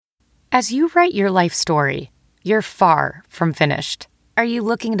As you write your life story, you're far from finished. Are you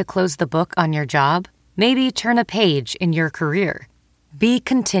looking to close the book on your job? Maybe turn a page in your career? Be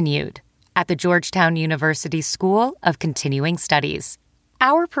continued at the Georgetown University School of Continuing Studies.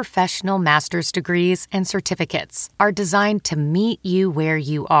 Our professional master's degrees and certificates are designed to meet you where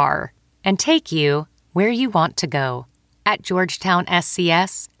you are and take you where you want to go. At Georgetown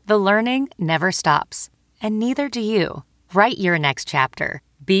SCS, the learning never stops, and neither do you. Write your next chapter.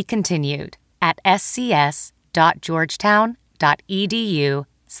 Be continued at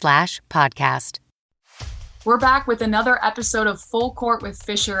scs.georgetown.edu/podcast. We're back with another episode of Full Court with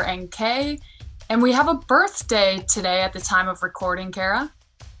Fisher and Kay, and we have a birthday today at the time of recording, Kara.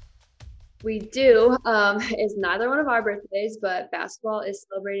 We do. It's neither one of our birthdays, but basketball is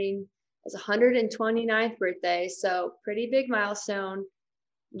celebrating its 129th birthday, so pretty big milestone.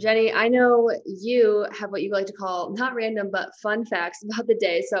 Jenny, I know you have what you like to call not random, but fun facts about the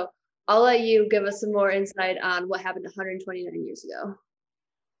day. So I'll let you give us some more insight on what happened 129 years ago.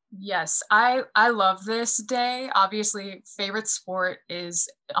 Yes, I love this day. Obviously, favorite sport is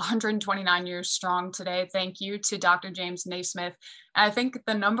 129 years strong today. Thank you to Dr. James Naismith. And I think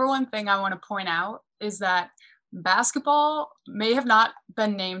the number one thing I want to point out is that basketball may have not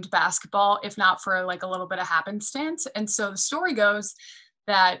been named basketball if not for like a little bit of happenstance. And so the story goes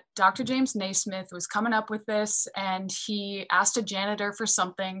that Dr. James Naismith was coming up with this, and he asked a janitor for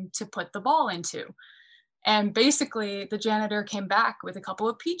something to put the ball into. And basically, the janitor came back with a couple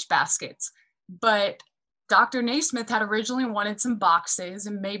of peach baskets. But Dr. Naismith had originally wanted some boxes,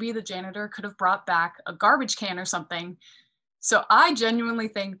 and maybe the janitor could have brought back a garbage can or something. So I genuinely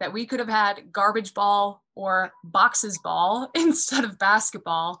think that we could have had garbage ball or boxes ball instead of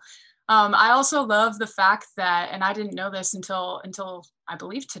basketball. I also love the fact that, and I didn't know this until I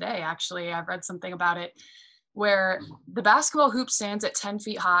believe today, actually, I've read something about it, where the basketball hoop stands at 10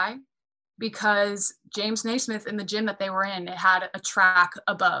 feet high because James Naismith in the gym that they were in, it had a track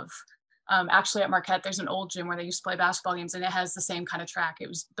above. Actually at Marquette, there's an old gym where they used to play basketball games, and it has the same kind of track. It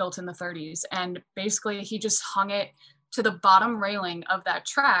was built in the 30s. And basically he just hung it to the bottom railing of that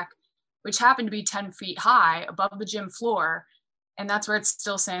track, which happened to be 10 feet high above the gym floor. And that's where it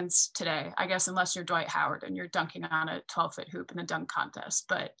still stands today, I guess, unless you're Dwight Howard and you're dunking on a 12-foot hoop in a dunk contest.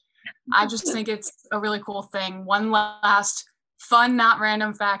 But I just think it's a really cool thing. One last fun, not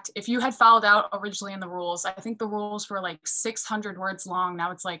random fact. If you had fouled out originally in the rules, I think the rules were like 600 words long. Now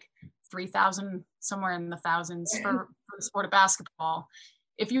it's like 3,000, somewhere in the thousands for the sport of basketball.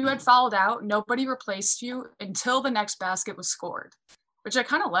 If you had fouled out, nobody replaced you until the next basket was scored, which I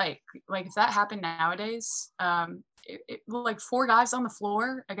kind of like. Like if that happened nowadays, like 4 guys on the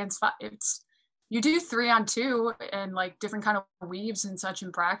floor against 5, you do 3-on-2 and like different kind of weaves and such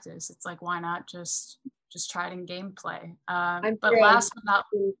in practice. It's like, why not just try it in gameplay? But last but not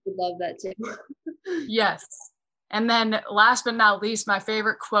least, love that too. Yes. And then last but not least, my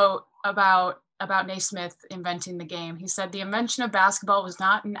favorite quote about Naismith inventing the game. He said, "The invention of basketball was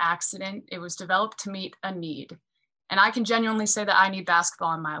not an accident. It was developed to meet a need." And I can genuinely say that I need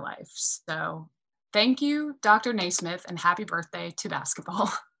basketball in my life. So thank you, Dr. Naismith, and happy birthday to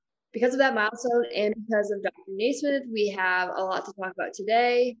basketball. Because of that milestone and because of Dr. Naismith, we have a lot to talk about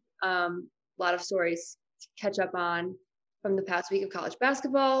today. A lot of stories to catch up on from the past week of college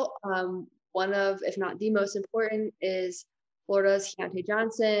basketball. One of, if not the most important, is Florida's Keontae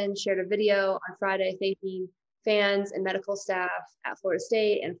Johnson shared a video on Friday thanking fans and medical staff at Florida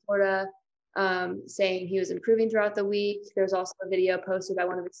State and Florida, saying he was improving throughout the week. There's also a video posted by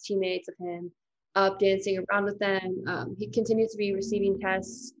one of his teammates of him up dancing around with them. He continues to be receiving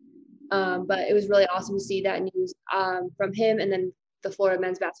tests, but it was really awesome to see that news from him, and then the Florida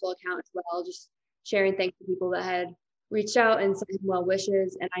men's basketball account as well, just sharing thanks to people that had reached out and sent him well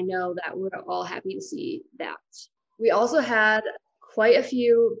wishes, and I know that we're all happy to see that. We also had quite a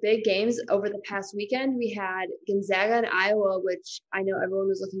few big games over the past weekend. We had Gonzaga and Iowa, which I know everyone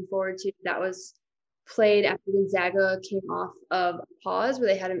was looking forward to. That was played after Gonzaga came off of a pause where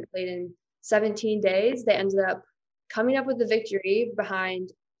they hadn't played in 17 days. They ended up coming up with the victory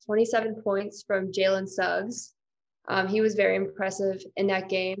behind 27 points from Jalen Suggs. He was very impressive in that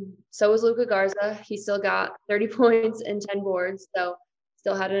game. So was Luka Garza. He still got 30 points and 10 boards, so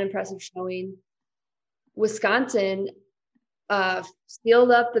still had an impressive showing. Wisconsin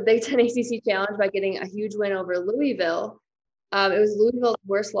sealed up the Big Ten ACC Challenge by getting a huge win over Louisville. It was Louisville's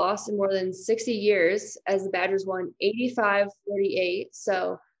worst loss in more than 60 years as the Badgers won 85-48,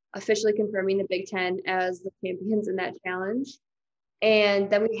 so officially confirming the Big Ten as the champions in that challenge. And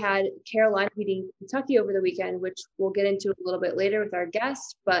then we had Carolina beating Kentucky over the weekend, which we'll get into a little bit later with our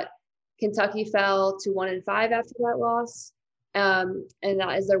guest, but Kentucky fell to 1-5 after that loss. And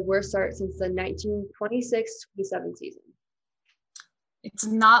that is their worst start since the 1926-27 season. It's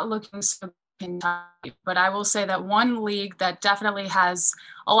not looking so Kentucky, but I will say that one league that definitely has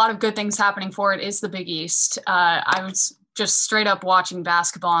a lot of good things happening for it is the Big East. I was just straight up watching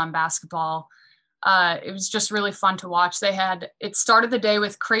basketball on basketball. It was just really fun to watch. It started the day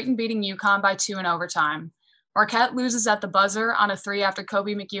with Creighton beating UConn by 2 in overtime. Marquette loses at the buzzer on a 3 after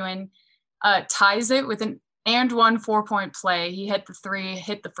Kobe McEwen ties it with an and one 4-point play. He hit the 3,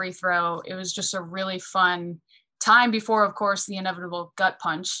 hit the free throw. It was just a really fun time before, of course, the inevitable gut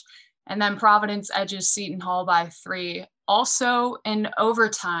punch. And then Providence edges Seton Hall by 3, also in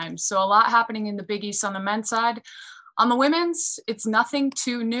overtime. So a lot happening in the Big East on the men's side. On the women's, it's nothing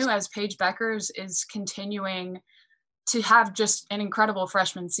too new as Paige Beckers is continuing to have just an incredible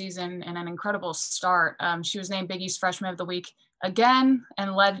freshman season and an incredible start. She was named Big East Freshman of the Week again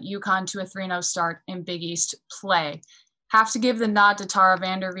and led UConn to a 3-0 start in Big East play. Have to give the nod to Tara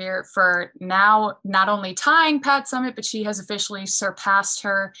Vanderveer for now not only tying Pat Summitt, but she has officially surpassed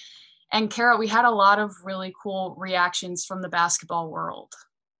her. And Kara, we had a lot of really cool reactions from the basketball world.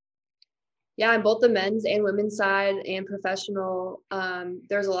 Yeah, on both the men's and women's side and professional,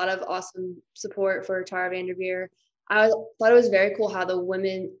 there's a lot of awesome support for Tara Vanderveer. I thought it was very cool how the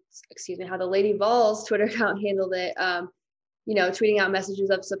Lady Vols Twitter account handled it. Tweeting out messages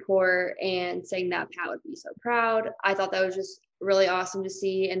of support and saying that Pat would be so proud. I thought that was just really awesome to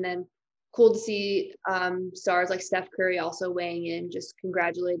see. And then cool to see stars like Steph Curry also weighing in, just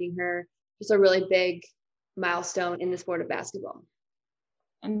congratulating her. Just a really big milestone in the sport of basketball.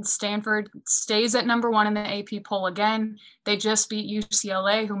 And Stanford stays at number 1 in the AP poll again. They just beat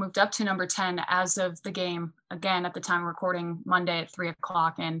UCLA, who moved up to number 10 as of the game, again, at the time of recording Monday at 3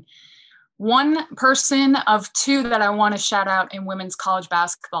 o'clock. And one person of 2 that I want to shout out in women's college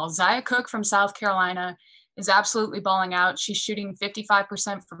basketball, Zia Cook from South Carolina is absolutely balling out. She's shooting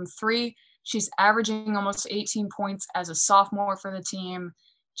 55% from 3. She's averaging almost 18 points as a sophomore for the team.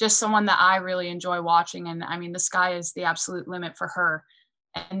 Just someone that I really enjoy watching. And I mean, the sky is the absolute limit for her.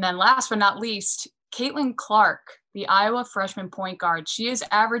 And then last but not least, Caitlin Clark, the Iowa freshman point guard. She is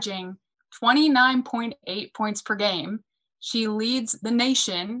averaging 29.8 points per game. She leads the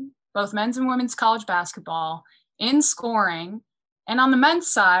nation, both men's and women's college basketball, in scoring. And on the men's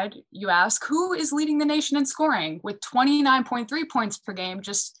side, you ask, who is leading the nation in scoring with 29.3 points per game,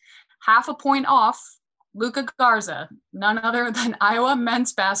 just half a point off? Luka Garza, none other than Iowa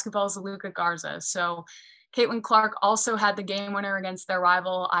men's basketball's Luka Garza. So Caitlin Clark also had the game winner against their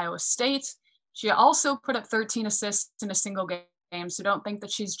rival, Iowa State. She also put up 13 assists in a single game, so don't think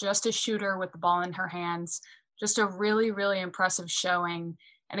that she's just a shooter with the ball in her hands. Just a really, really impressive showing.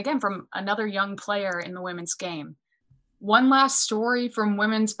 And again, from another young player in the women's game. One last story from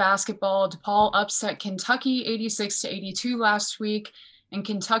women's basketball. DePaul upset Kentucky 86-82 last week, and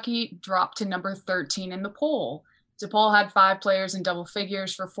Kentucky dropped to number 13 in the poll. DePaul had 5 players in double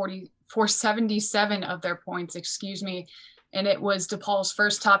figures for 477 of their points, and it was DePaul's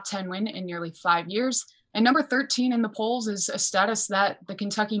first top 10 win in nearly 5 years. And number 13 in the polls is a status that the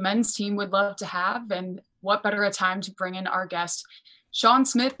Kentucky men's team would love to have, and what better a time to bring in our guest, Sean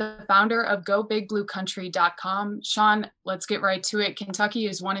Smith, the founder of GoBigBlueCountry.com. Sean, let's get right to it. Kentucky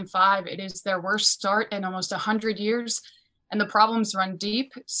is 1-5. It is their worst start in almost 100 years, and the problems run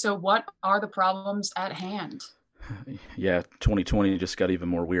deep. So what are the problems at hand? Yeah, 2020 just got even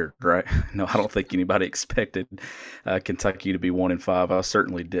more weird, right? No, I don't think anybody expected Kentucky to be 1-5. I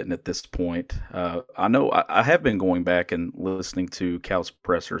certainly didn't at this point. I know I have been going back and listening to Cal's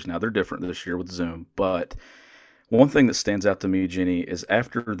pressers. Now, they're different this year with Zoom, but one thing that stands out to me, Jenny, is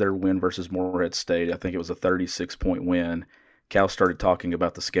after their win versus Morehead State, I think it was a 36-point win, Cal started talking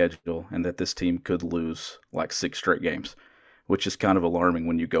about the schedule and that this team could lose like 6 straight games, which is kind of alarming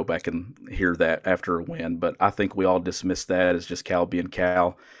when you go back and hear that after a win. But I think we all dismiss that as just Cal being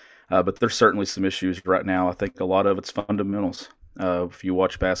Cal. But there's certainly some issues right now. I think a lot of it's fundamentals. If you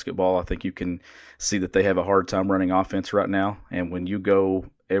watch basketball, I think you can see that they have a hard time running offense right now. And when you go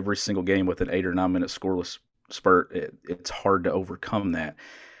every single game with an 8 or 9 minute scoreless spurt, it's hard to overcome that.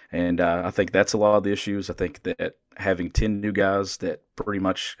 And I think that's a lot of the issues. I think that having 10 new guys that pretty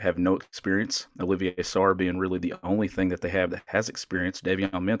much have no experience, Olivier Sarr being really the only thing that they have that has experience.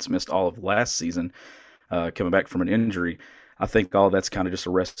 Davion Mintz missed all of last season coming back from an injury. I think all that's kind of just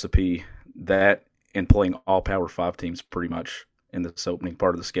a recipe that and playing all Power 5 teams pretty much in this opening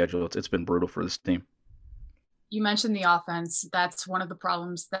part of the schedule. It's been brutal for this team. You mentioned the offense. That's one of the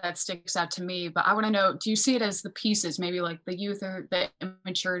problems that sticks out to me. But I want to know, do you see it as the pieces, maybe like the youth or the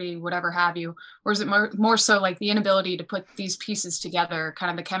immaturity, whatever have you? Or is it more so like the inability to put these pieces together, kind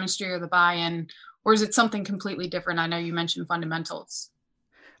of the chemistry or the buy-in? or is it something completely different? I know you mentioned fundamentals.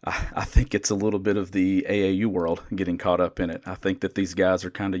 I think it's a little bit of the AAU world getting caught up in it. I think that these guys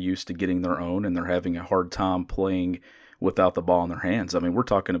are kind of used to getting their own, and they're having a hard time playing without the ball in their hands. I mean, we're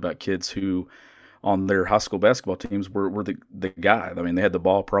talking about kids who on their high school basketball teams were the guy. I mean, they had the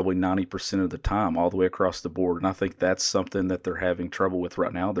ball probably 90% of the time all the way across the board. And I think that's something that they're having trouble with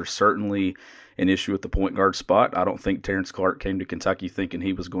right now. There's certainly an issue with the point guard spot. I don't think Terrence Clark came to Kentucky thinking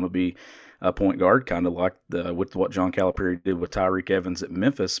he was going to be a point guard, kind of like with what John Calipari did with Tyreke Evans at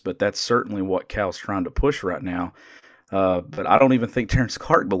Memphis. But that's certainly what Cal's trying to push right now. But I don't even think Terrence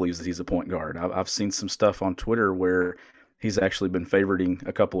Clark believes that he's a point guard. I've seen some stuff on Twitter where he's actually been favoriting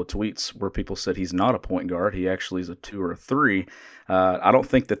a couple of tweets where people said he's not a point guard. He actually is a 2 or a 3. I don't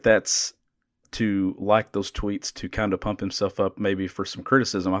think that that's to like those tweets to kind of pump himself up maybe for some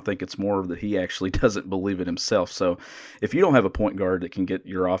criticism. I think it's more that he actually doesn't believe it himself. So if you don't have a point guard that can get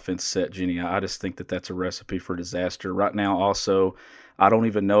your offense set, Jenny, I just think that that's a recipe for disaster. Right now also, I don't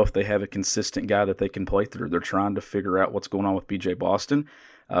even know if they have a consistent guy that they can play through. They're trying to figure out what's going on with B.J. Boston.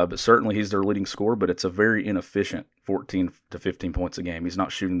 But certainly he's their leading scorer, but it's a very inefficient 14 to 15 points a game. He's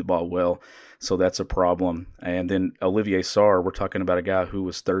not shooting the ball well, so that's a problem. And then Olivier Sarr, we're talking about a guy who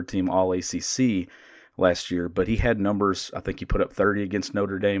was third-team All-ACC last year, but he had numbers. I think he put up 30 against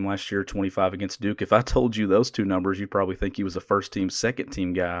Notre Dame last year, 25 against Duke. If I told you those two numbers, you'd probably think he was a first-team,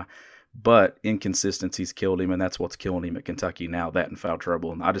 second-team guy, but inconsistencies killed him, and that's what's killing him at Kentucky now, that and foul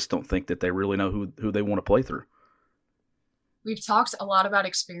trouble. And I just don't think that they really know who they want to play through. We've talked a lot about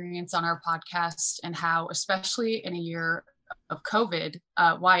experience on our podcast and how, especially in a year of COVID,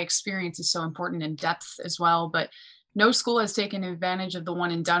 why experience is so important in depth as well. But no school has taken advantage of the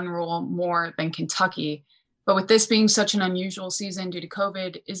one and done rule more than Kentucky. But with this being such an unusual season due to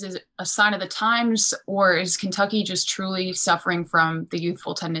COVID, is it a sign of the times, or is Kentucky just truly suffering from the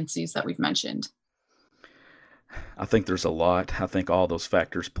youthful tendencies that we've mentioned? I think there's a lot. I think all those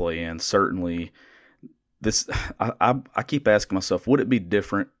factors play in. Certainly, I keep asking myself, would it be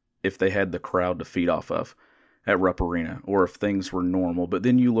different if they had the crowd to feed off of at Rupp Arena, or if things were normal? But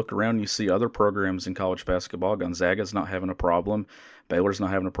then you look around, you see other programs in college basketball. Gonzaga's not having a problem. Baylor's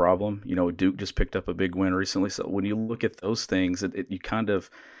not having a problem. Duke just picked up a big win recently. So when you look at those things,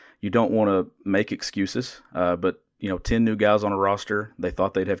 you don't want to make excuses. But 10 new guys on a roster. They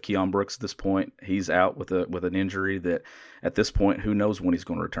thought they'd have Keon Brooks at this point. He's out with an injury that at this point, who knows when he's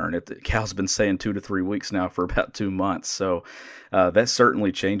going to return. Cal's been saying 2 to 3 weeks now for about 2 months. So that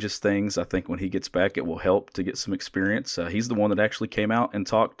certainly changes things. I think when he gets back, it will help to get some experience. He's the one that actually came out and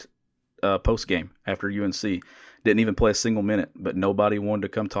talked post-game after UNC. Didn't even play a single minute, but nobody wanted to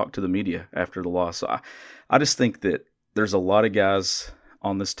come talk to the media after the loss. So I just think that there's a lot of guys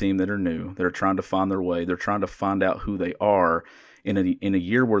on this team that are new. They're trying to find their way. They're trying to find out who they are in a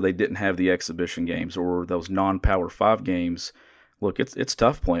year where they didn't have the exhibition games or those non-Power 5 games. Look, it's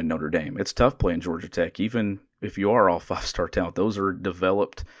tough playing Notre Dame. It's tough playing Georgia Tech. Even if you are all 5-star talent, those are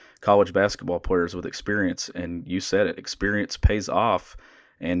developed college basketball players with experience. And you said it, experience pays off.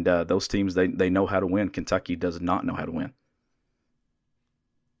 And those teams, they know how to win. Kentucky does not know how to win.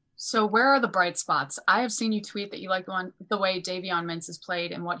 So where are the bright spots? I have seen you tweet that you like the way Davion Mintz has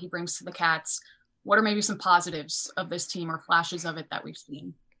played and what he brings to the Cats. What are maybe some positives of this team or flashes of it that we've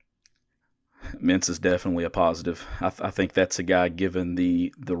seen? Mintz is definitely a positive. I think that's a guy, given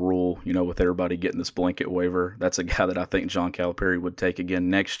the rule, with everybody getting this blanket waiver, that's a guy that I think John Calipari would take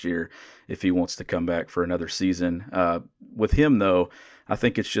again next year if he wants to come back for another season. With him, though, I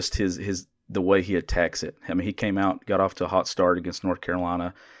think it's just the way he attacks it. I mean, he came out, got off to a hot start against North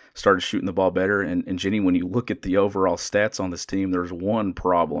Carolina, started shooting the ball better. And Jenny, when you look at the overall stats on this team, there's one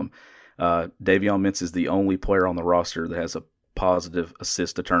problem. Davion Mintz is the only player on the roster that has a positive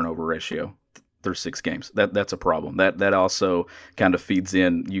assist to turnover ratio through 6 games. That's a problem. That also kind of feeds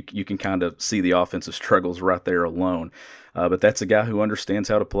in. You can kind of see the offensive struggles right there alone. But that's a guy who understands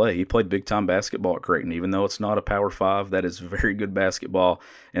how to play. He played big-time basketball at Creighton. Even though it's not a Power 5, that is very good basketball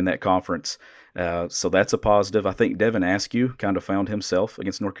in that conference. So that's a positive. I think Devin Askew kind of found himself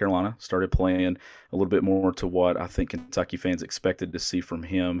against North Carolina, started playing a little bit more to what I think Kentucky fans expected to see from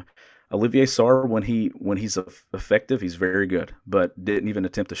him. Olivier Sarr, when he's effective, he's very good, but didn't even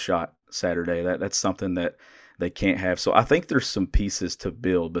attempt a shot Saturday. That's something that they can't have. So I think there's some pieces to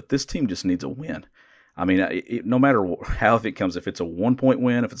build, but this team just needs a win. I mean, no matter how it comes, if it's a 1-point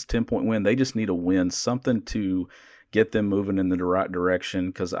win, if it's a 10-point win, they just need a win, something to get them moving in the right direction,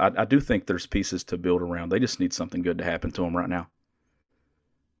 because I do think there's pieces to build around. They just need something good to happen to them right now.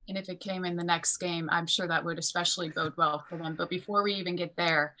 And if it came in the next game, I'm sure that would especially bode well for them. But before we even get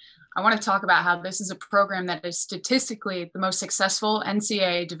there, I want to talk about how this is a program that is statistically the most successful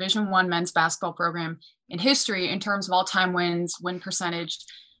NCAA Division I men's basketball program in history in terms of all-time wins, win percentage.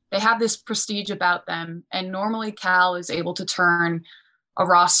 They have this prestige about them. And normally Cal is able to turn a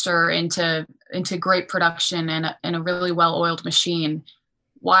roster into great production and a really well-oiled machine.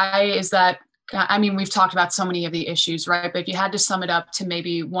 Why is that? I mean, we've talked about so many of the issues, right? But if you had to sum it up to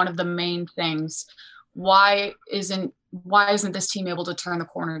maybe one of the main things, why isn't this team able to turn the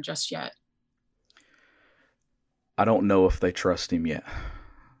corner just yet? I don't know if they trust him yet.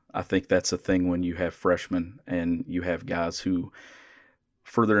 I think that's a thing when you have freshmen and you have guys who,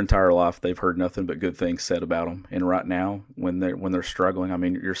 for their entire life, they've heard nothing but good things said about them. And right now, when they're struggling, I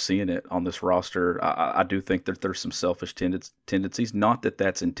mean, you're seeing it on this roster. I do think that there's some selfish tendencies. Not that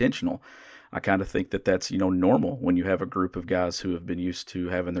that's intentional. I kind of think that that's, normal when you have a group of guys who have been used to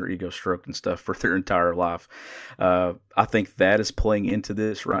having their ego stroked and stuff for their entire life. I think that is playing into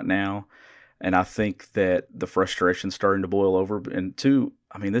this right now. And I think that the frustration's starting to boil over. And two,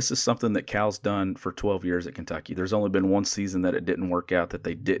 I mean, this is something that Cal's done for 12 years at Kentucky. There's only been one season that it didn't work out, that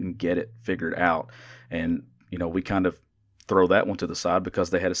they didn't get it figured out. And, we kind of throw that one to the side because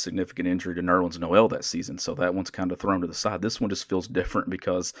they had a significant injury to Nerlens Noel that season. So that one's kind of thrown to the side. This one just feels different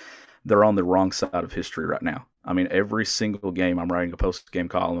because they're on the wrong side of history right now. I mean, every single game I'm writing a post-game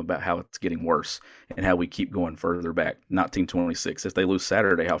column about how it's getting worse and how we keep going further back. 1926. If they lose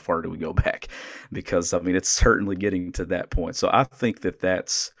Saturday, how far do we go back? Because, I mean, it's certainly getting to that point. So I think that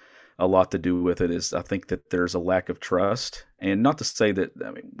that's a lot to do with it. Is I think that there's a lack of trust. And not to say that,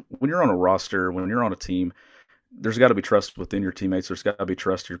 I mean, when you're on a roster, when you're on a team, there's got to be trust within your teammates. There's got to be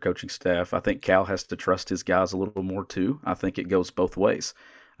trust in your coaching staff. I think Cal has to trust his guys a little more too. I think it goes both ways.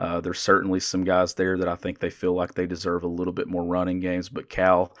 There's certainly some guys there that I think they feel like they deserve a little bit more running games, but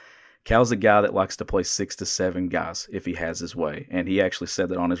Cal's a guy that likes to play 6 to 7 guys if he has his way. And he actually said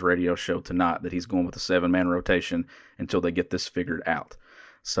that on his radio show tonight, that he's going with a 7-man rotation until they get this figured out.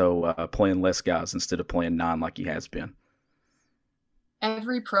 So playing less guys instead of playing 9 like he has been.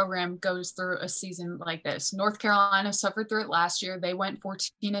 Every program goes through a season like this. North Carolina suffered through it last year. They went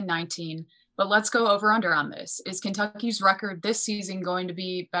 14-19. But let's go over under on this. Is Kentucky's record this season going to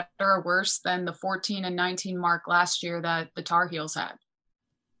be better or worse than the 14-19 mark last year that the Tar Heels had?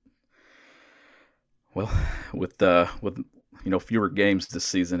 Well, with fewer games this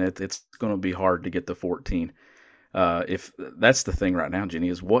season, it's going to be hard to get to 14. If that's the thing right now, Jenny,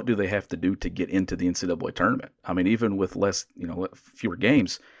 is what do they have to do to get into the NCAA tournament? I mean, even with fewer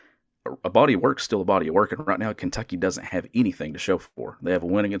games, a body of work is still a body of work. And right now, Kentucky doesn't have anything to show for. They have a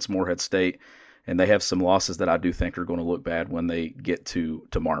win against Morehead State, and they have some losses that I do think are going to look bad when they get to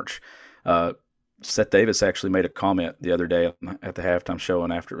March. Seth Davis actually made a comment the other day at the halftime show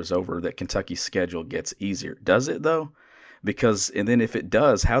and after it was over that Kentucky's schedule gets easier. Does it, though? And then if it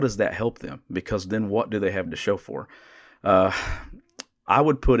does, how does that help them? Because then what do they have to show for? I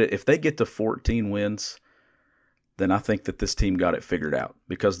would put it, if they get to 14 wins, then I think that this team got it figured out,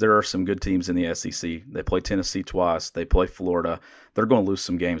 because there are some good teams in the SEC. They play Tennessee twice. They play Florida. They're going to lose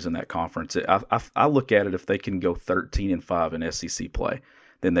some games in that conference. I look at it, if they can go 13-5 in SEC play,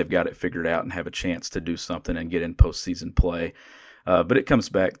 then they've got it figured out and have a chance to do something and get in postseason play. But it comes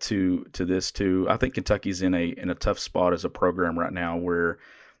back to this too. I think Kentucky's in a tough spot as a program right now, where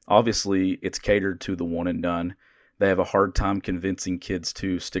obviously it's catered to the one and done. They have a hard time convincing kids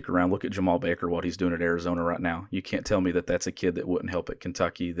to stick around. Look at Jamal Baker, what he's doing at Arizona right now. You can't tell me that that's a kid that wouldn't help at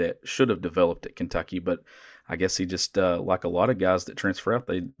Kentucky, that should have developed at Kentucky. But I guess he just, like a lot of guys that transfer out,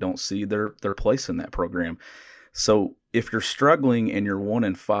 they don't see their place in that program. So if you're struggling and you're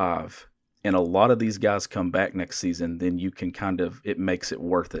 1-5, and a lot of these guys come back next season, then you can it makes it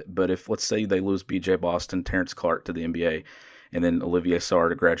worth it. But if, let's say, they lose B.J. Boston, Terrence Clark to the NBA, and then Olivier Sarr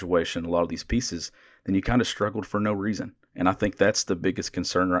to graduation, a lot of these pieces, then you kind of struggled for no reason. And I think that's the biggest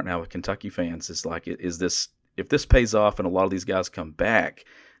concern right now with Kentucky fans, is like, if this pays off and a lot of these guys come back,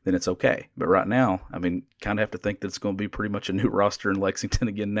 then it's okay. But right now, I mean, kind of have to think that it's going to be pretty much a new roster in Lexington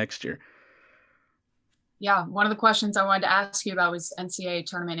again next year. Yeah, one of the questions I wanted to ask you about was NCAA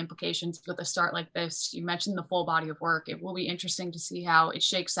tournament implications with a start like this. You mentioned the full body of work. It will be interesting to see how it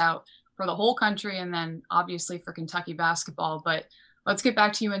shakes out for the whole country, and then obviously for Kentucky basketball. But let's get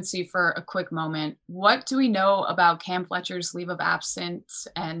back to UNC for a quick moment. What do we know about Cam Fletcher's leave of absence?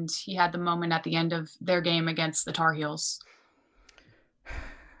 And he had the moment at the end of their game against the Tar Heels.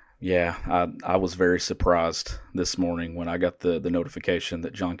 Yeah, I was very surprised this morning when I got the notification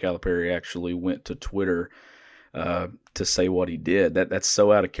that John Calipari actually went to Twitter to say what he did. That's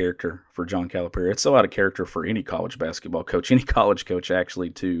so out of character for John Calipari. It's so out of character for any college basketball coach, any college coach actually,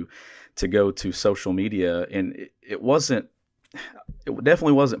 to go to social media. And it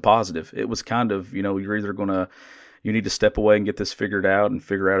definitely wasn't positive. It was kind of, you're either you need to step away and get this figured out and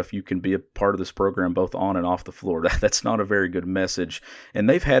figure out if you can be a part of this program both on and off the floor. That's not a very good message. And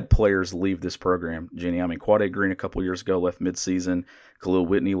they've had players leave this program, Jenny. I mean, Quade Green a couple years ago left midseason. Khalil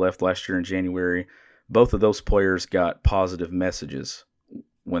Whitney left last year in January. Both of those players got positive messages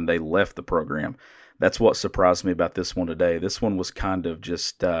when they left the program. That's what surprised me about this one today. This one was kind of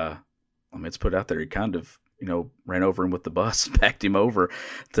just, it's put out there. He kind of, ran over him with the bus, backed him over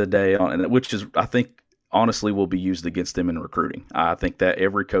today, which is, I think, honestly will be used against them in recruiting. I think that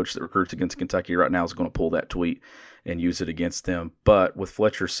every coach that recruits against Kentucky right now is going to pull that tweet and use it against them. But with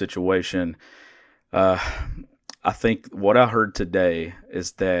Fletcher's situation, I think what I heard today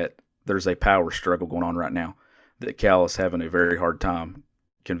is that there's a power struggle going on right now, that Cal is having a very hard time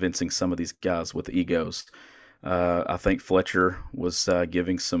convincing some of these guys with egos. I think Fletcher was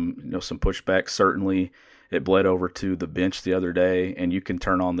giving some pushback. Certainly, it bled over to the bench the other day, and you can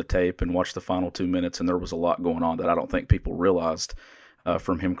turn on the tape and watch the final 2 minutes, and there was a lot going on that I don't think people realized,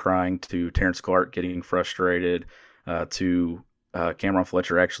 from him crying to Terrence Clark getting frustrated, to Cameron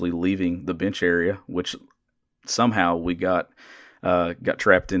Fletcher actually leaving the bench area, which somehow we got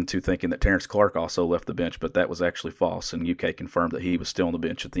trapped into thinking that Terrence Clark also left the bench, but that was actually false, and UK confirmed that he was still on the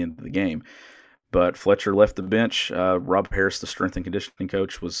bench at the end of the game. But Fletcher left the bench. Rob Harris, the strength and conditioning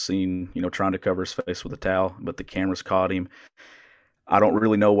coach, was seen, trying to cover his face with a towel, but the cameras caught him. I don't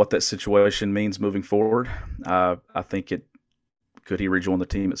really know what that situation means moving forward. I think could he rejoin the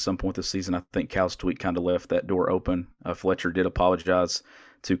team at some point this season? I think Cal's tweet kind of left that door open. Fletcher did apologize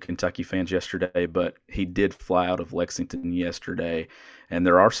to Kentucky fans yesterday, but he did fly out of Lexington yesterday. And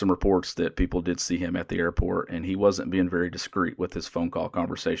there are some reports that people did see him at the airport, and he wasn't being very discreet with his phone call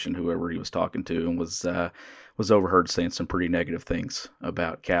conversation, whoever he was talking to, and was overheard saying some pretty negative things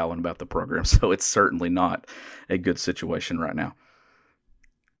about Cal and about the program. So it's certainly not a good situation right now.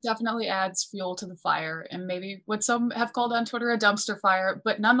 Definitely adds fuel to the fire, and maybe what some have called on Twitter a dumpster fire.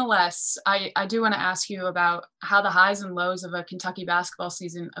 But nonetheless, I do want to ask you about how the highs and lows of a Kentucky basketball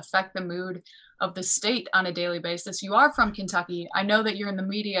season affect the mood of the state on a daily basis. You are from Kentucky. I know that you're in the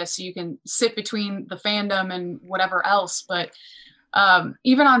media, so you can sit between the fandom and whatever else, but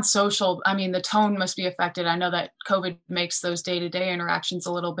even on social, the tone must be affected. I know that COVID makes those day-to-day interactions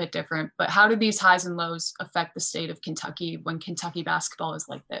a little bit different, but how do these highs and lows affect the state of Kentucky when Kentucky basketball is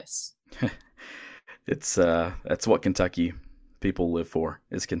like this? That's what Kentucky people live for,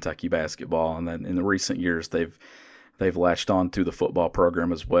 is Kentucky basketball. And then in the recent years, they've latched on to the football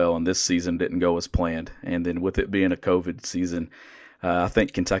program as well. And this season didn't go as planned. And then with it being a COVID season, I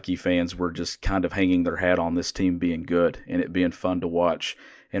think Kentucky fans were just kind of hanging their hat on this team being good and it being fun to watch.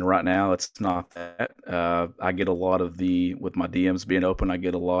 And right now, it's not that. I get a lot of with my DMs being open, I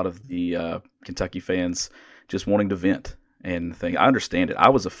get a lot of the Kentucky fans just wanting to vent and think. I understand it. I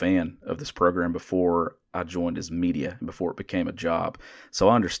was a fan of this program before I joined as media, before it became a job. So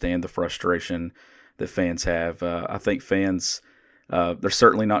I understand the frustration that fans have. I think fans... they're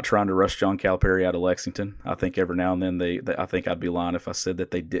certainly not trying to rush John Calipari out of Lexington. I think every now and then I think I'd be lying if I said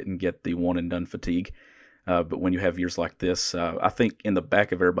that they didn't get the one and done fatigue. But when you have years like this, I think in the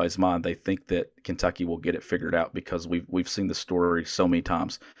back of everybody's mind, they think that Kentucky will get it figured out because we've seen the story so many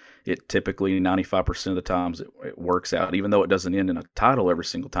times. It typically 95% of the times it works out, even though it doesn't end in a title every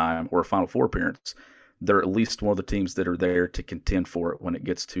single time or a Final Four appearance. They're at least one of the teams that are there to contend for it when it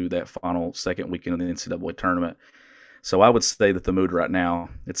gets to that final second weekend of the NCAA tournament. So I would say that the mood right now,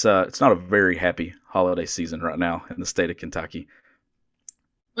 it's not a very happy holiday season right now in the state of Kentucky.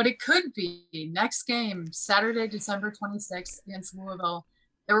 But it could be. Next game, Saturday, December 26th against Louisville.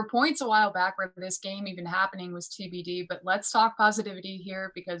 There were points a while back where this game even happening was TBD, but let's talk positivity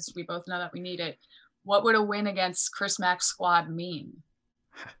here because we both know that we need it. What would a win against Chris Mack's squad mean?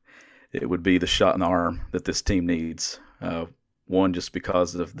 It would be the shot in the arm that this team needs. One, just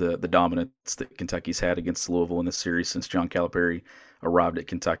because of the dominance that Kentucky's had against Louisville in this series since John Calipari arrived at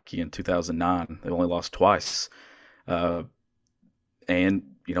Kentucky in 2009. They've only lost twice. And,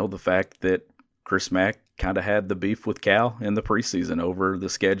 the fact that Chris Mack kind of had the beef with Cal in the preseason over the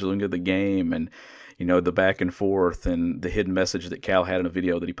scheduling of the game and, the back and forth and the hidden message that Cal had in a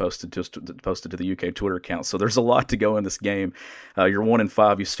video that he posted to the UK Twitter account. So there's a lot to go in this game. You're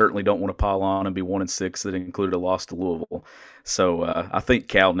 1-5. You certainly don't want to pile on and be 1-6. That included a loss to Louisville. So I think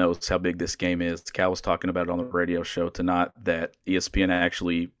Cal knows how big this game is. Cal was talking about it on the radio show tonight that ESPN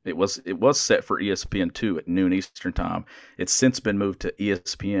actually it was set for ESPN2 at noon Eastern time. It's since been moved to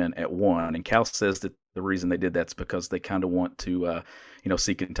ESPN at 1. And Cal says that the reason they did that's because they kind of want to,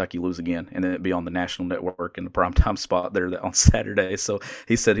 see Kentucky lose again and then it be on the national network in the primetime spot there on Saturday. So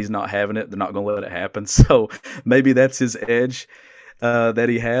he said he's not having it. They're not going to let it happen. So maybe that's his edge that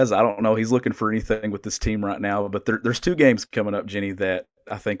he has. I don't know. He's looking for anything with this team right now. But there's 2 games coming up, Jenny, that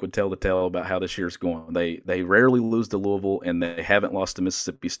I think would tell the tale about how this year's going. They rarely lose to Louisville, and they haven't lost to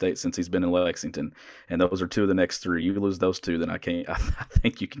Mississippi State since he's been in Lexington. And those are 2 of the next 3. You lose those 2, then I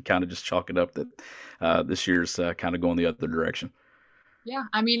think you can kind of just chalk it up that this year's kind of going the other direction. Yeah,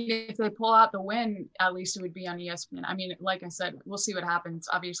 I mean, if they pull out the win, at least it would be on ESPN. I mean, like I said, we'll see what happens.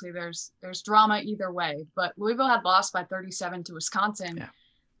 Obviously, there's drama either way. But Louisville had lost by 37 to Wisconsin. Yeah.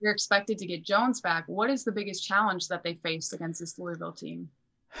 You're expected to get Jones back. What is the biggest challenge that they faced against this Louisville team?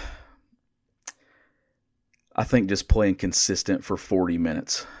 I think just playing consistent for 40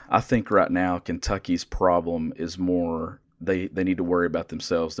 minutes. I think right now Kentucky's problem is more they need to worry about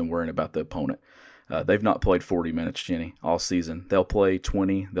themselves than worrying about the opponent. They've not played 40 minutes, Jenny, all season. They'll play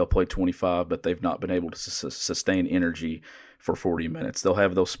 20, they'll play 25, but they've not been able to sustain energy for 40 minutes. They'll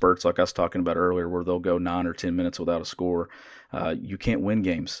have those spurts like I was talking about earlier where they'll go 9 or 10 minutes without a score. You can't win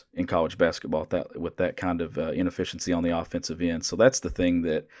games in college basketball with that kind of inefficiency on the offensive end. So that's the thing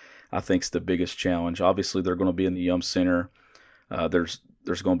that I think is the biggest challenge. Obviously, they're going to be in the Yum Center.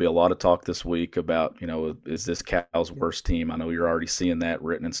 There's going to be a lot of talk this week about, is this Cal's worst team? I know you're already seeing that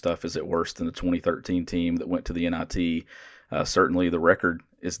written and stuff. Is it worse than the 2013 team that went to the NIT? Certainly the record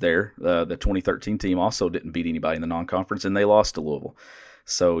is there. The 2013 team also didn't beat anybody in the non-conference, and they lost to Louisville.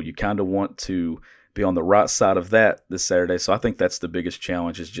 So you kind of want to be on the right side of that this Saturday. So I think that's the biggest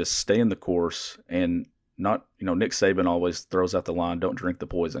challenge is just stay in the course and not, Nick Saban always throws out the line, don't drink the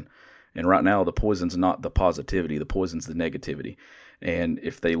poison. And right now the poison's not the positivity, the poison's the negativity. And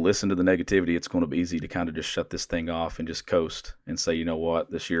if they listen to the negativity, it's going to be easy to kind of just shut this thing off and just coast and say, you know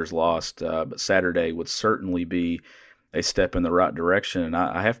what, this year's lost. But Saturday would certainly be a step in the right direction. And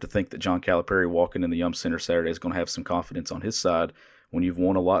I have to think that John Calipari walking in the Yum Center Saturday is going to have some confidence on his side when you've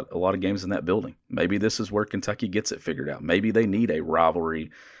won a lot of games in that building. Maybe this is where Kentucky gets it figured out. Maybe they need a rivalry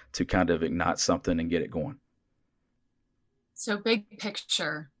to kind of ignite something and get it going. So big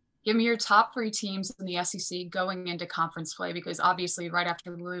picture, give me your top 3 teams in the SEC going into conference play, because obviously right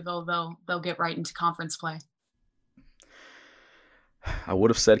after Louisville, they'll get right into conference play. I would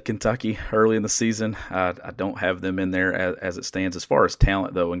have said Kentucky early in the season. I don't have them in there as it stands. As far as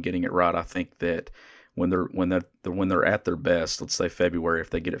talent, though, and getting it right, I think that when they're at their best, let's say February, if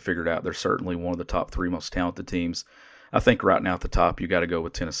they get it figured out, they're certainly one of the top 3 most talented teams. I think right now at the top, you got to go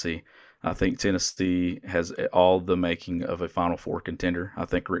with Tennessee. I think Tennessee has all the making of a Final Four contender. I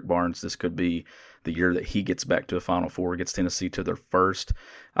think Rick Barnes, this could be the year that he gets back to a Final Four, gets Tennessee to their first.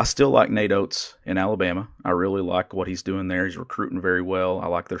 I still like Nate Oates in Alabama. I really like what he's doing there. He's recruiting very well. I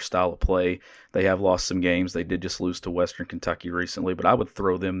like their style of play. They have lost some games. They did just lose to Western Kentucky recently, but I would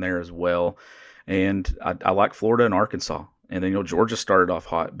throw them there as well. And I like Florida and Arkansas. And then, Georgia started off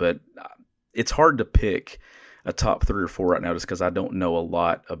hot, but it's hard to pick a top 3 or 4 right now just because I don't know a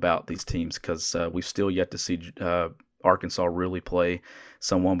lot about these teams because we've still yet to see Arkansas really play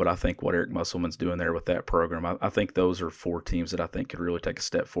someone, but I think what Eric Musselman's doing there with that program, I think those are 4 teams that I think could really take a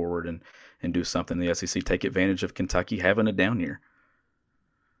step forward and do something in the SEC, take advantage of Kentucky having a down year.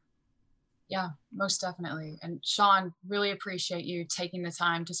 Yeah, most definitely. And Sean, really appreciate you taking the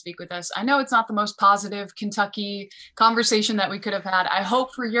time to speak with us. I know it's not the most positive Kentucky conversation that we could have had. I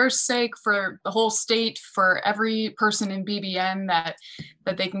hope for your sake, for the whole state, for every person in BBN that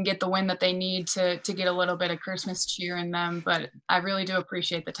they can get the win that they need to get a little bit of Christmas cheer in them. But I really do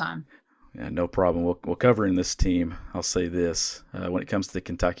appreciate the time. Yeah, no problem. We'll cover in this team. I'll say this. When it comes to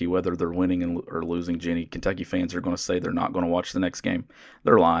Kentucky, whether they're winning or losing, Jenny, Kentucky fans are going to say they're not going to watch the next game.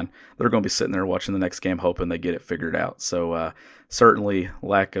 They're lying. They're going to be sitting there watching the next game hoping they get it figured out. So certainly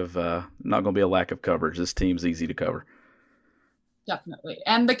not going to be a lack of coverage. This team's easy to cover. Definitely.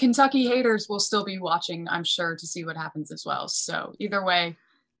 And the Kentucky haters will still be watching, I'm sure, to see what happens as well. So either way,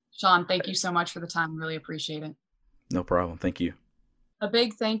 Sean, thank you so much for the time. Really appreciate it. No problem. Thank you. A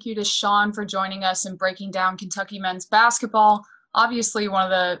big thank you to Sean for joining us and breaking down Kentucky men's basketball. Obviously, one of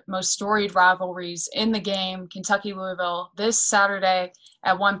the most storied rivalries in the game, Kentucky-Louisville, this Saturday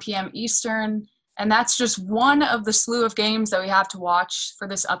at 1 p.m. Eastern. And that's just one of the slew of games that we have to watch for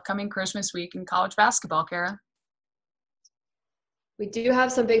this upcoming Christmas week in college basketball, Kara. We do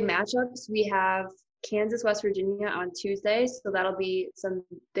have some big matchups. We have Kansas, West Virginia on Tuesday, so that'll be some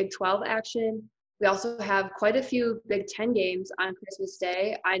Big 12 action. We also have quite a few Big 10 games on Christmas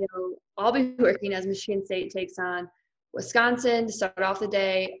Day. I know I'll be working as Michigan State takes on Wisconsin to start off the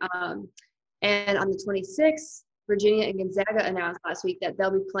day. And on the 26th, Virginia and Gonzaga announced last week that they'll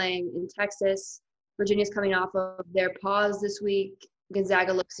be playing in Texas. Virginia's coming off of their pause this week.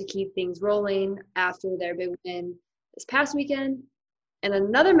 Gonzaga looks to keep things rolling after their big win this past weekend. And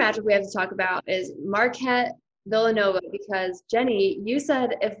another matchup we have to talk about is Marquette Villanova, because Jenny, you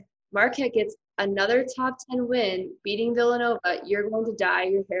said if Marquette gets another top 10 win beating Villanova, you're going to dye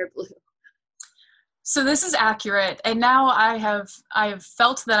your hair blue. So this is accurate, and now I have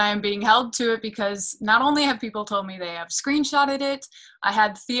felt that I am being held to it, because not only have people told me they have screenshotted it, I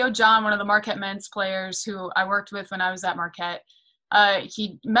had Theo John, one of the Marquette men's players who I worked with when I was at Marquette.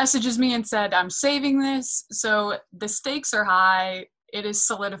 He messages me and said, I'm saving this. So the stakes are high. It is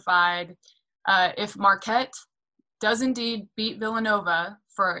solidified. If Marquette does indeed beat Villanova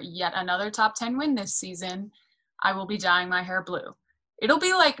for yet another top 10 win this season, I will be dyeing my hair blue. It'll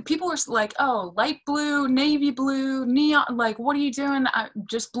be like, people were like, oh, light blue, navy blue, neon, like, what are you doing?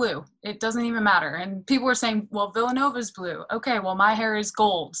 Just blue. It doesn't even matter. And people were saying, well, Villanova's blue. Okay, well, my hair is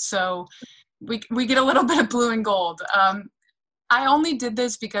gold. So we get a little bit of blue and gold. I only did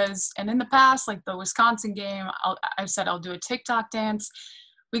this because, and in the past, like the Wisconsin game, I said I'll do a TikTok dance.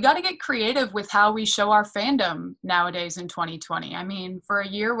 We got to get creative with how we show our fandom nowadays in 2020. I mean, for a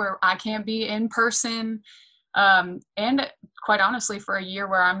year where I can't be in person, and quite honestly, for a year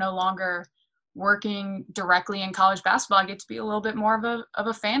where I'm no longer working directly in college basketball, I get to be a little bit more of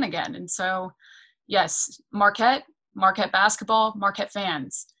a fan again. And so, yes, Marquette basketball, Marquette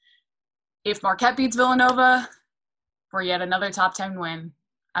fans. If Marquette beats Villanova for yet another top 10 win,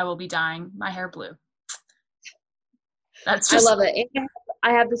 I will be dyeing my hair blue. That's just, I love it. And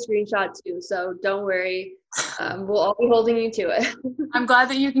I have the screenshot too, so don't worry. We'll all be holding you to it. I'm glad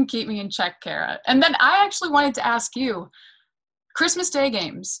that you can keep me in check, Kara. And then I actually wanted to ask you, Christmas Day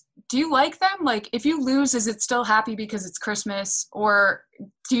games, do you like them? Like, if you lose, is it still happy because it's Christmas, or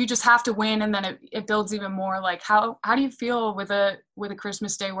do you just have to win and then it builds even more? Like, how do you feel with a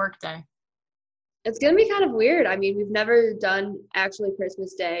Christmas Day work day? It's going to be kind of weird. I mean, we've never done actually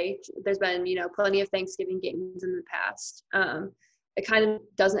Christmas Day. There's been, plenty of Thanksgiving games in the past. It kind of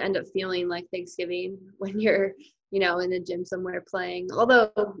doesn't end up feeling like Thanksgiving when you're, in a gym somewhere playing,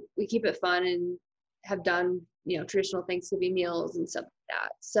 although we keep it fun and have done, traditional Thanksgiving meals and stuff like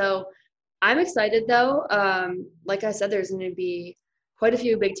that. So I'm excited though. Like I said, there's going to be quite a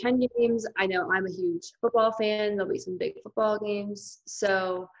few Big Ten games. I know I'm a huge football fan. There'll be some big football games.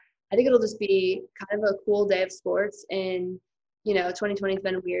 So I think it'll just be kind of a cool day of sports, and 2020 has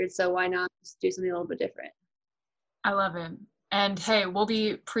been weird, so why not just do something a little bit different? I love it. And hey, we'll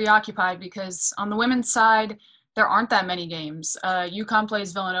be preoccupied because on the women's side, there aren't that many games. UConn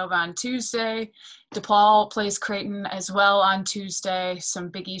plays Villanova on Tuesday. DePaul plays Creighton as well on Tuesday. Some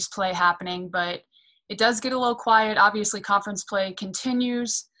Big East play happening, but it does get a little quiet. Obviously, conference play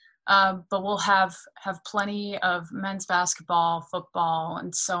continues. But we'll have plenty of men's basketball, football,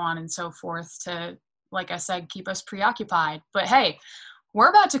 and so on and so forth to, like I said, keep us preoccupied. But hey,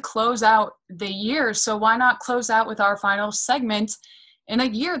 we're about to close out the year, so why not close out with our final segment in a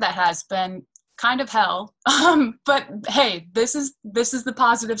year that has been kind of hell. But hey, this is the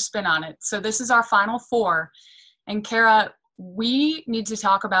positive spin on it. So this is our final four. And Kara, we need to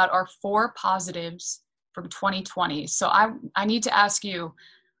talk about our 4 positives from 2020. So I need to ask you,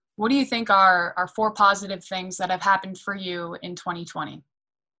 what do you think are 4 positive things that have happened for you in 2020?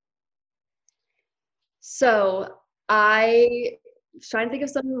 So I was trying to think of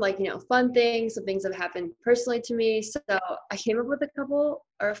something like, fun things, some things that have happened personally to me. So I came up with a couple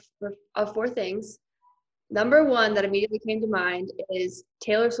of 4 things. Number 1 that immediately came to mind is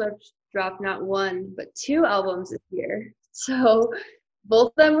Taylor Swift dropped not 1, but 2 albums this year. So both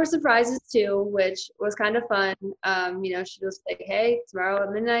of them were surprises too, which was kind of fun. She was like, hey, tomorrow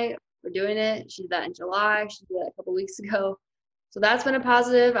at midnight, we're doing it. She did that in July. She did that a couple weeks ago. So that's been a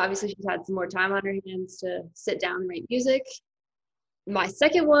positive. Obviously, she's had some more time on her hands to sit down and write music. My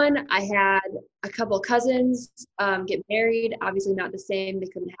second one, I had a couple cousins get married. Obviously not the same. They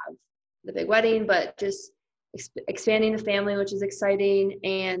couldn't have the big wedding, but just expanding the family, which is exciting,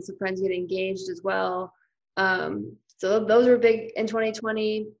 and some friends get engaged as well. So those were big in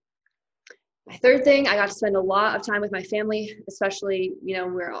 2020. My third thing, I got to spend a lot of time with my family, especially,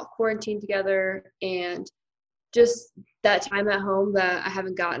 we're all quarantined together, and just that time at home that I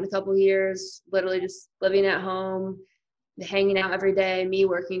haven't gotten in a couple of years, literally just living at home, hanging out every day, me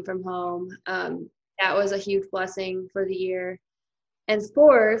working from home. That was a huge blessing for the year. And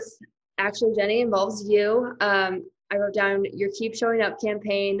fourth, actually, Jenny, involves you. I wrote down your Keep Showing Up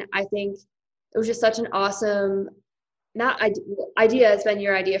campaign. I think it was just such an awesome idea. It's been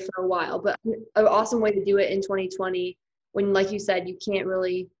your idea for a while, but an awesome way to do it in 2020 when, like you said, you can't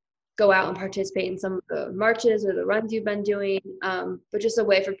really go out and participate in some of the marches or the runs you've been doing, but just a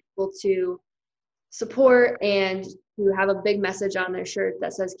way for people to support and to have a big message on their shirt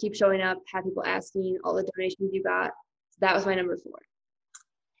that says keep showing up, have people asking all the donations you got. So that was my number 4.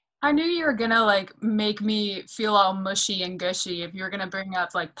 I knew you were gonna like make me feel all mushy and gushy if you were gonna bring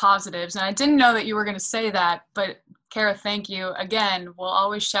up like positives, and I didn't know that you were gonna say that. But Kara, thank you again. We'll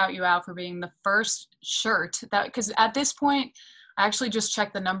always shout you out for being the first shirt that, because at this point, I actually just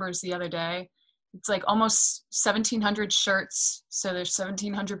checked the numbers the other day. It's like almost 1,700 shirts. So there's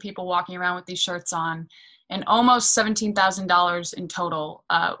 1,700 people walking around with these shirts on, and almost $17,000 in total,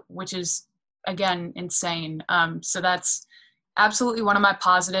 which is again insane. So that's absolutely one of my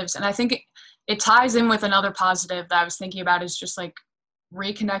positives. And I think it ties in with another positive that I was thinking about, is just like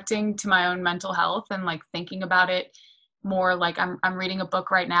reconnecting to my own mental health and like thinking about it more. Like I'm reading a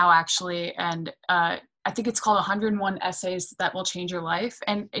book right now actually, and I think it's called 101 Essays That Will Change Your Life.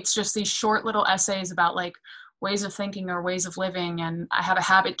 And it's just these short little essays about like ways of thinking or ways of living. And I have a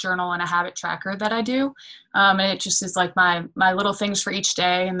habit journal and a habit tracker that I do. And it just is like my little things for each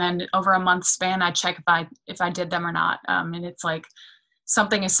day. And then over a month span, I check if I did them or not. And it's like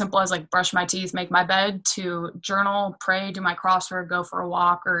something as simple as like brush my teeth, make my bed, to journal, pray, do my crossword, go for a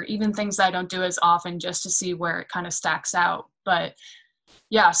walk, or even things that I don't do as often, just to see where it kind of stacks out. But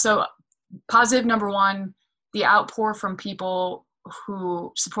yeah, so positive number 1, the outpour from people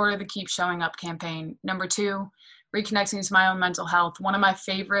who supported the Keep Showing Up campaign. Number 2, reconnecting to my own mental health. One of my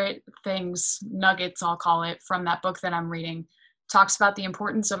favorite things, nuggets I'll call it, from that book that I'm reading, talks about the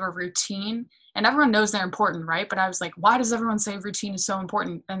importance of a routine. And everyone knows they're important, right? But I was like, why does everyone say routine is so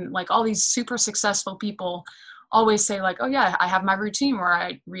important? And like all these super successful people always say like, oh yeah, I have my routine where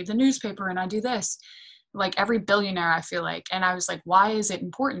I read the newspaper and I do this. Like every billionaire, I feel like. And I was like, why is it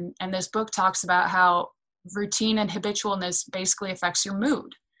important? And this book talks about how routine and habitualness basically affects your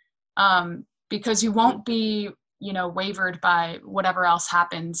mood, because you won't be, wavered by whatever else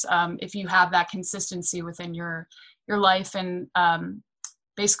happens if you have that consistency within your life and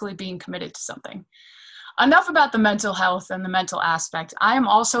basically being committed to something. Enough about the mental health and the mental aspect. I am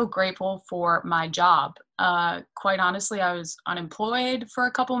also grateful for my job. Quite honestly, I was unemployed for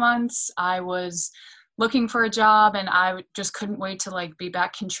a couple months. I was looking for a job, and I just couldn't wait to like be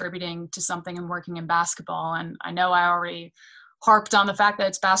back contributing to something and working in basketball. And I know I already harped on the fact that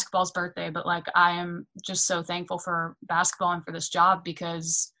it's basketball's birthday, but like I am just so thankful for basketball and for this job,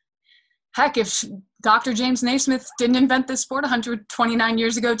 because heck, if Dr. James Naismith didn't invent this sport 129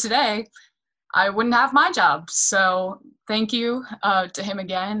 years ago today, I wouldn't have my job. So thank you to him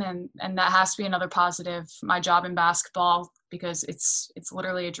again. And that has to be another positive, my job in basketball, because it's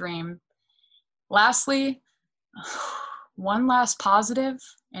literally a dream. Lastly, one last positive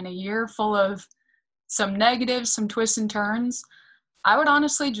in a year full of some negatives, some twists and turns. I would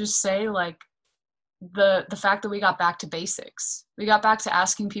honestly just say like the fact that we got back to basics. We got back to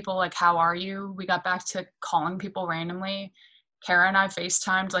asking people like, how are you? We got back to calling people randomly. Kara and I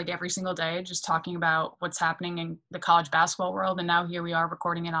FaceTimed like every single day, just talking about what's happening in the college basketball world. And now here we are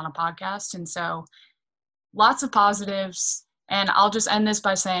recording it on a podcast. And so lots of positives. And I'll just end this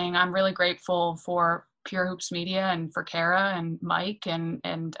by saying I'm really grateful for Pure Hoops Media and for Kara and Mike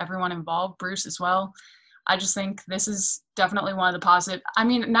and everyone involved, Bruce as well. I just think this is definitely one of the positive. I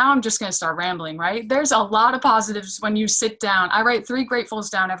mean, now I'm just going to start rambling, right? There's a lot of positives when you sit down. I write 3 gratefuls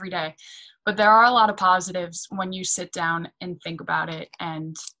down every day, but there are a lot of positives when you sit down and think about it.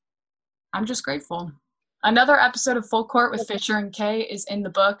 And I'm just grateful. Another episode of Full Court with Fisher and Kay is in the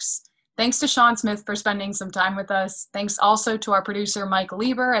books. Thanks to Sean Smith for spending some time with us. Thanks also to our producer, Mike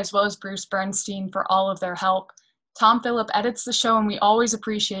Lieber, as well as Bruce Bernstein for all of their help. Tom Phillip edits the show, and we always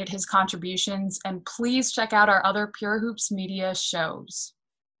appreciate his contributions. And please check out our other Pure Hoops Media shows.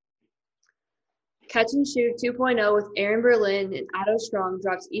 Catch and Shoot 2.0 with Aaron Berlin and Otto Strong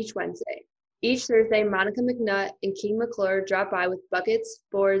drops each Wednesday. Each Thursday, Monica McNutt and King McClure drop by with buckets,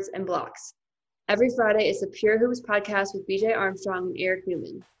 boards, and blocks. Every Friday is the Pure Hoops podcast with BJ Armstrong and Eric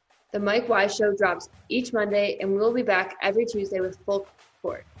Newman. The Mike Wise Show drops each Monday, and we'll be back every Tuesday with Full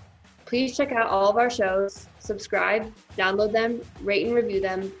Court. Please check out all of our shows, subscribe, download them, rate and review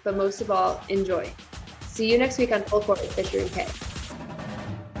them, but most of all, enjoy. See you next week on Full Court with Fisher and Kay.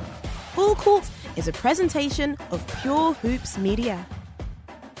 Full Court is a presentation of Pure Hoops Media.